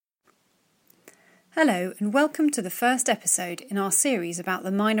Hello and welcome to the first episode in our series about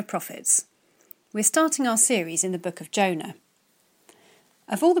the Minor Prophets. We're starting our series in the book of Jonah.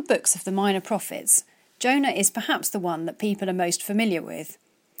 Of all the books of the Minor Prophets, Jonah is perhaps the one that people are most familiar with,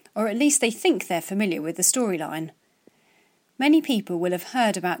 or at least they think they're familiar with the storyline. Many people will have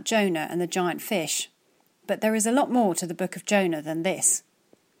heard about Jonah and the giant fish, but there is a lot more to the book of Jonah than this.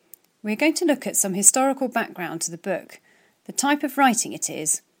 We're going to look at some historical background to the book, the type of writing it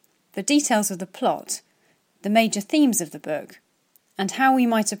is, the details of the plot, the major themes of the book, and how we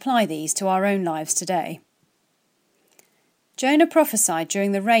might apply these to our own lives today. Jonah prophesied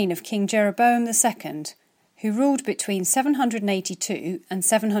during the reign of King Jeroboam II, who ruled between 782 and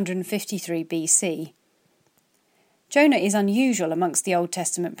 753 BC. Jonah is unusual amongst the Old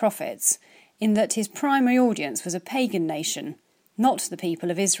Testament prophets in that his primary audience was a pagan nation, not the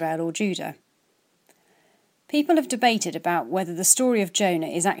people of Israel or Judah. People have debated about whether the story of Jonah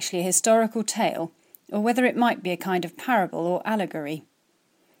is actually a historical tale or whether it might be a kind of parable or allegory.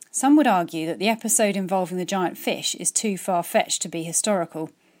 Some would argue that the episode involving the giant fish is too far-fetched to be historical.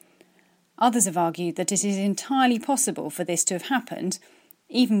 Others have argued that it is entirely possible for this to have happened,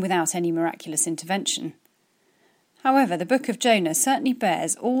 even without any miraculous intervention. However, the book of Jonah certainly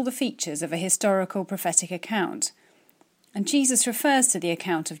bears all the features of a historical prophetic account, and Jesus refers to the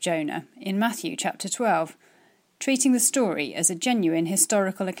account of Jonah in Matthew chapter 12, treating the story as a genuine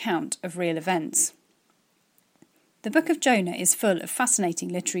historical account of real events. The book of Jonah is full of fascinating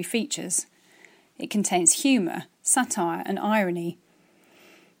literary features. It contains humour, satire and irony.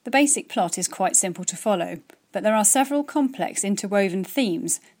 The basic plot is quite simple to follow, but there are several complex interwoven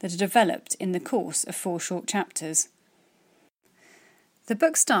themes that are developed in the course of 4 short chapters. The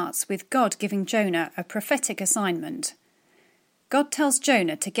book starts with God giving Jonah a prophetic assignment. God tells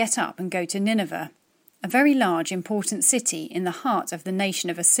Jonah to get up and go to Nineveh, a very large, important city in the heart of the nation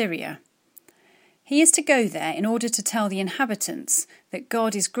of Assyria. He is to go there in order to tell the inhabitants that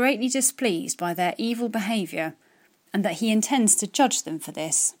God is greatly displeased by their evil behaviour and that he intends to judge them for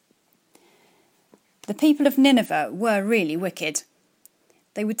this. The people of Nineveh were really wicked.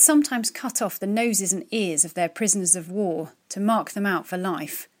 They would sometimes cut off the noses and ears of their prisoners of war to mark them out for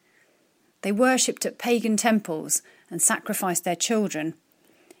life. They worshipped at pagan temples and sacrificed their children.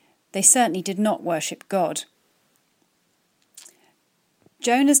 They certainly did not worship God.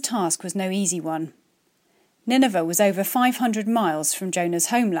 Jonah's task was no easy one. Nineveh was over 500 miles from Jonah's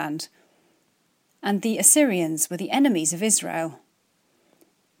homeland, and the Assyrians were the enemies of Israel.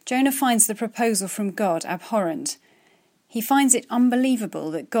 Jonah finds the proposal from God abhorrent. He finds it unbelievable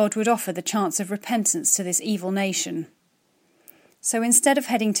that God would offer the chance of repentance to this evil nation. So instead of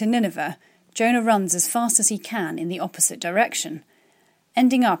heading to Nineveh, Jonah runs as fast as he can in the opposite direction,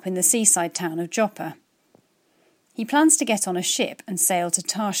 ending up in the seaside town of Joppa. He plans to get on a ship and sail to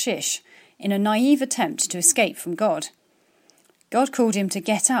Tarshish in a naive attempt to escape from God. God called him to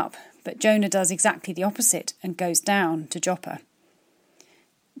get up, but Jonah does exactly the opposite and goes down to Joppa.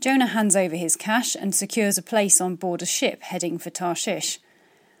 Jonah hands over his cash and secures a place on board a ship heading for Tarshish.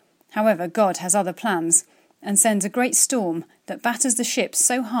 However, God has other plans and sends a great storm that batters the ship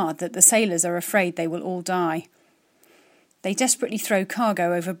so hard that the sailors are afraid they will all die. They desperately throw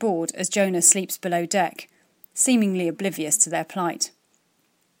cargo overboard as Jonah sleeps below deck, seemingly oblivious to their plight.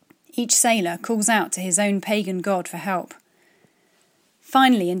 Each sailor calls out to his own pagan god for help.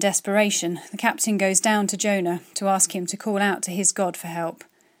 Finally, in desperation, the captain goes down to Jonah to ask him to call out to his god for help.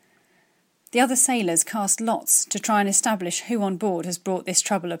 The other sailors cast lots to try and establish who on board has brought this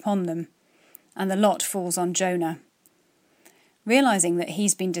trouble upon them, and the lot falls on Jonah. Realising that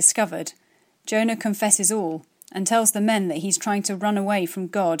he's been discovered, Jonah confesses all and tells the men that he's trying to run away from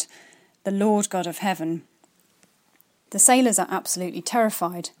God, the Lord God of heaven. The sailors are absolutely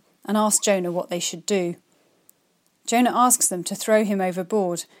terrified and ask Jonah what they should do. Jonah asks them to throw him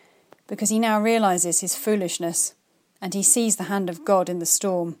overboard because he now realises his foolishness and he sees the hand of God in the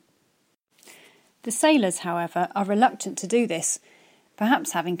storm. The sailors, however, are reluctant to do this,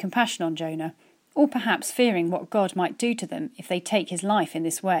 perhaps having compassion on Jonah, or perhaps fearing what God might do to them if they take his life in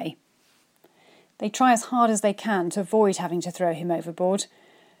this way. They try as hard as they can to avoid having to throw him overboard.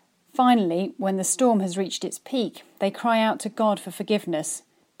 Finally, when the storm has reached its peak, they cry out to God for forgiveness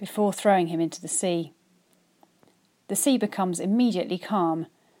before throwing him into the sea. The sea becomes immediately calm,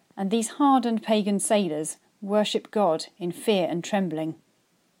 and these hardened pagan sailors worship God in fear and trembling.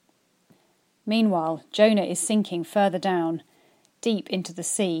 Meanwhile, Jonah is sinking further down, deep into the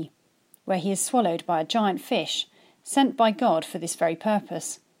sea, where he is swallowed by a giant fish sent by God for this very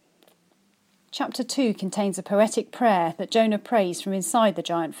purpose. Chapter 2 contains a poetic prayer that Jonah prays from inside the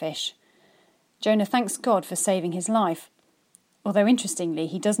giant fish. Jonah thanks God for saving his life, although interestingly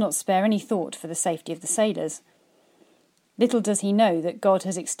he does not spare any thought for the safety of the sailors. Little does he know that God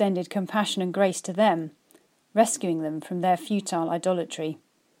has extended compassion and grace to them, rescuing them from their futile idolatry.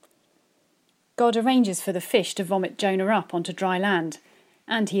 God arranges for the fish to vomit Jonah up onto dry land,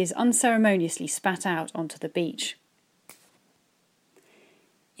 and he is unceremoniously spat out onto the beach.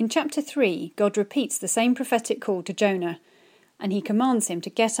 In chapter 3, God repeats the same prophetic call to Jonah, and he commands him to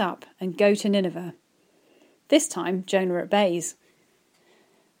get up and go to Nineveh. This time, Jonah obeys.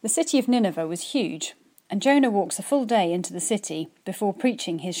 The city of Nineveh was huge, and Jonah walks a full day into the city before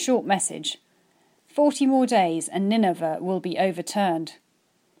preaching his short message. 40 more days and Nineveh will be overturned.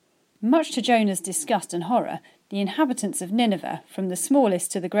 Much to Jonah's disgust and horror, the inhabitants of Nineveh, from the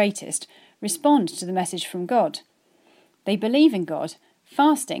smallest to the greatest, respond to the message from God. They believe in God,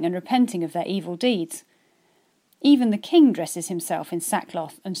 fasting and repenting of their evil deeds. Even the king dresses himself in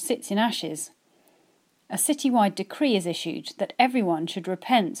sackcloth and sits in ashes. A citywide decree is issued that everyone should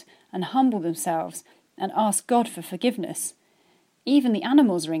repent and humble themselves and ask God for forgiveness. Even the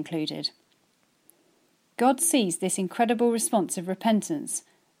animals are included. God sees this incredible response of repentance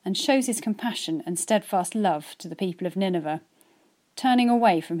and shows his compassion and steadfast love to the people of Nineveh, turning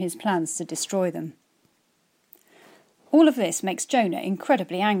away from his plans to destroy them. All of this makes Jonah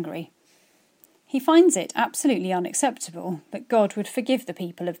incredibly angry. He finds it absolutely unacceptable that God would forgive the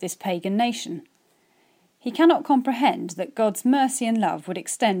people of this pagan nation. He cannot comprehend that God's mercy and love would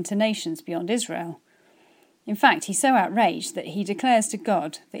extend to nations beyond Israel. In fact, he's so outraged that he declares to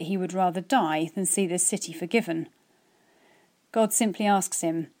God that he would rather die than see this city forgiven. God simply asks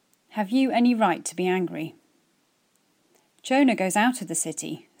him, "Have you any right to be angry?" Jonah goes out of the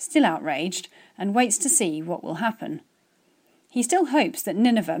city, still outraged, and waits to see what will happen. He still hopes that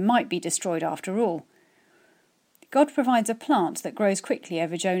Nineveh might be destroyed after all. God provides a plant that grows quickly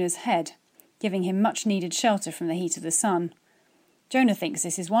over Jonah's head, giving him much-needed shelter from the heat of the sun. Jonah thinks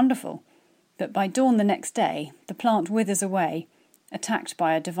this is wonderful, but by dawn the next day, the plant withers away, attacked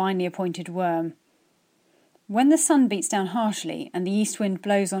by a divinely appointed worm. When the sun beats down harshly and the east wind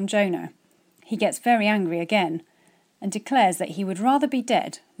blows on Jonah, he gets very angry again and declares that he would rather be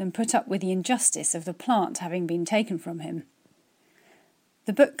dead than put up with the injustice of the plant having been taken from him.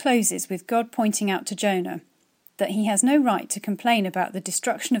 The book closes with God pointing out to Jonah that he has no right to complain about the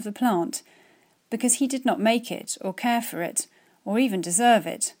destruction of the plant because he did not make it or care for it or even deserve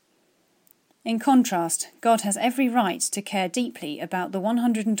it. In contrast, God has every right to care deeply about the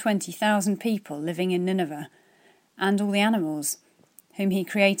 120,000 people living in Nineveh and all the animals whom he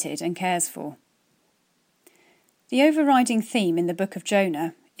created and cares for. The overriding theme in the book of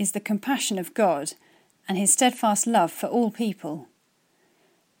Jonah is the compassion of God and his steadfast love for all people.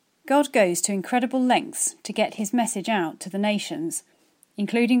 God goes to incredible lengths to get his message out to the nations,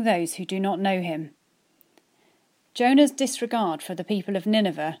 including those who do not know him. Jonah's disregard for the people of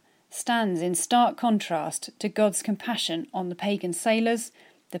Nineveh stands in stark contrast to God's compassion on the pagan sailors,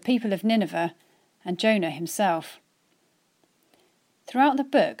 the people of Nineveh, and Jonah himself. Throughout the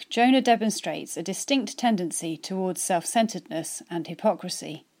book, Jonah demonstrates a distinct tendency towards self-centeredness and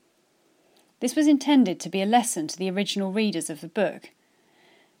hypocrisy. This was intended to be a lesson to the original readers of the book.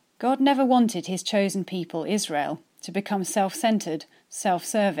 God never wanted his chosen people, Israel, to become self-centered,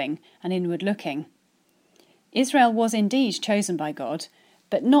 self-serving, and inward-looking. Israel was indeed chosen by God,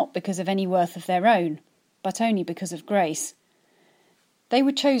 but not because of any worth of their own, but only because of grace. They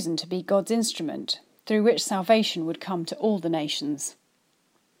were chosen to be God's instrument, through which salvation would come to all the nations.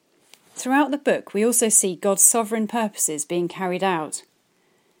 Throughout the book, we also see God's sovereign purposes being carried out.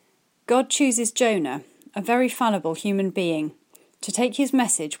 God chooses Jonah, a very fallible human being, to take his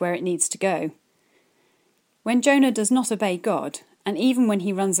message where it needs to go. When Jonah does not obey God, and even when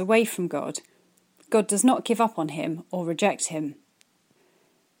he runs away from God, God does not give up on him or reject him.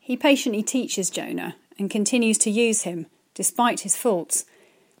 He patiently teaches Jonah and continues to use him, despite his faults,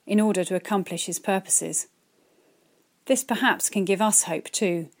 in order to accomplish his purposes. This perhaps can give us hope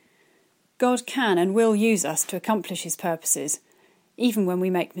too. God can and will use us to accomplish his purposes, even when we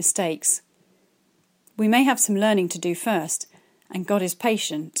make mistakes. We may have some learning to do first, and God is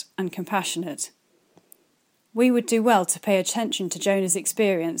patient and compassionate. We would do well to pay attention to Jonah's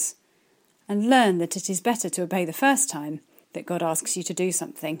experience and learn that it is better to obey the first time that God asks you to do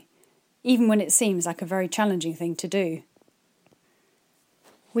something, even when it seems like a very challenging thing to do.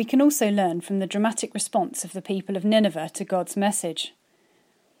 We can also learn from the dramatic response of the people of Nineveh to God's message.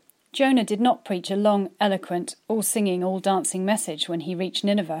 Jonah did not preach a long, eloquent, all-singing, all-dancing message when he reached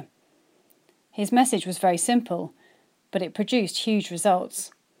Nineveh. His message was very simple, but it produced huge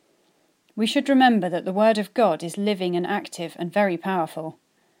results. We should remember that the word of God is living and active and very powerful.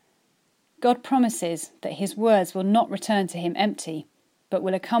 God promises that his words will not return to him empty, but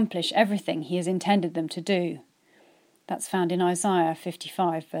will accomplish everything he has intended them to do. That's found in Isaiah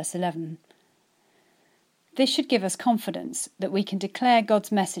 55, verse 11. This should give us confidence that we can declare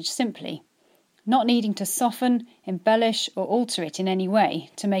God's message simply, not needing to soften, embellish, or alter it in any way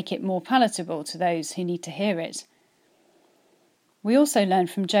to make it more palatable to those who need to hear it. We also learn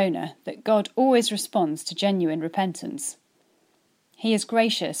from Jonah that God always responds to genuine repentance. He is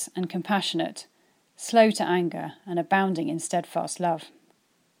gracious and compassionate, slow to anger, and abounding in steadfast love.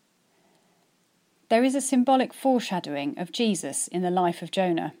 There is a symbolic foreshadowing of Jesus in the life of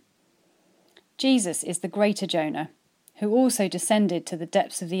Jonah. Jesus is the greater Jonah, who also descended to the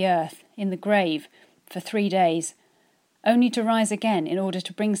depths of the earth, in the grave, for 3 days, only to rise again in order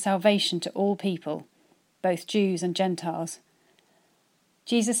to bring salvation to all people, both Jews and Gentiles.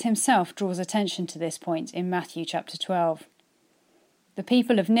 Jesus himself draws attention to this point in Matthew chapter 12. The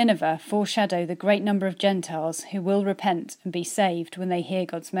people of Nineveh foreshadow the great number of Gentiles who will repent and be saved when they hear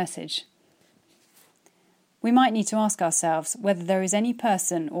God's message. We might need to ask ourselves whether there is any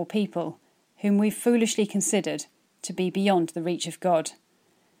person or people whom we've foolishly considered to be beyond the reach of God.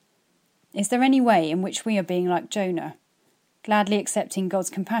 Is there any way in which we are being like Jonah, gladly accepting God's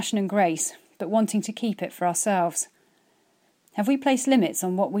compassion and grace, but wanting to keep it for ourselves? Have we placed limits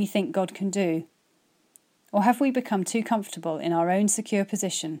on what we think God can do? Or have we become too comfortable in our own secure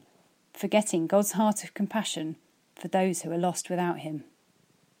position, forgetting God's heart of compassion for those who are lost without him?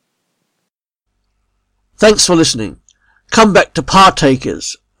 Thanks for listening. Come back to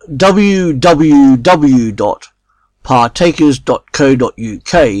Partakers,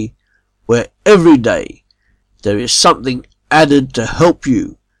 www.partakers.co.uk, where every day there is something added to help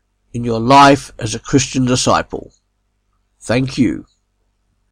you in your life as a Christian disciple. Thank you.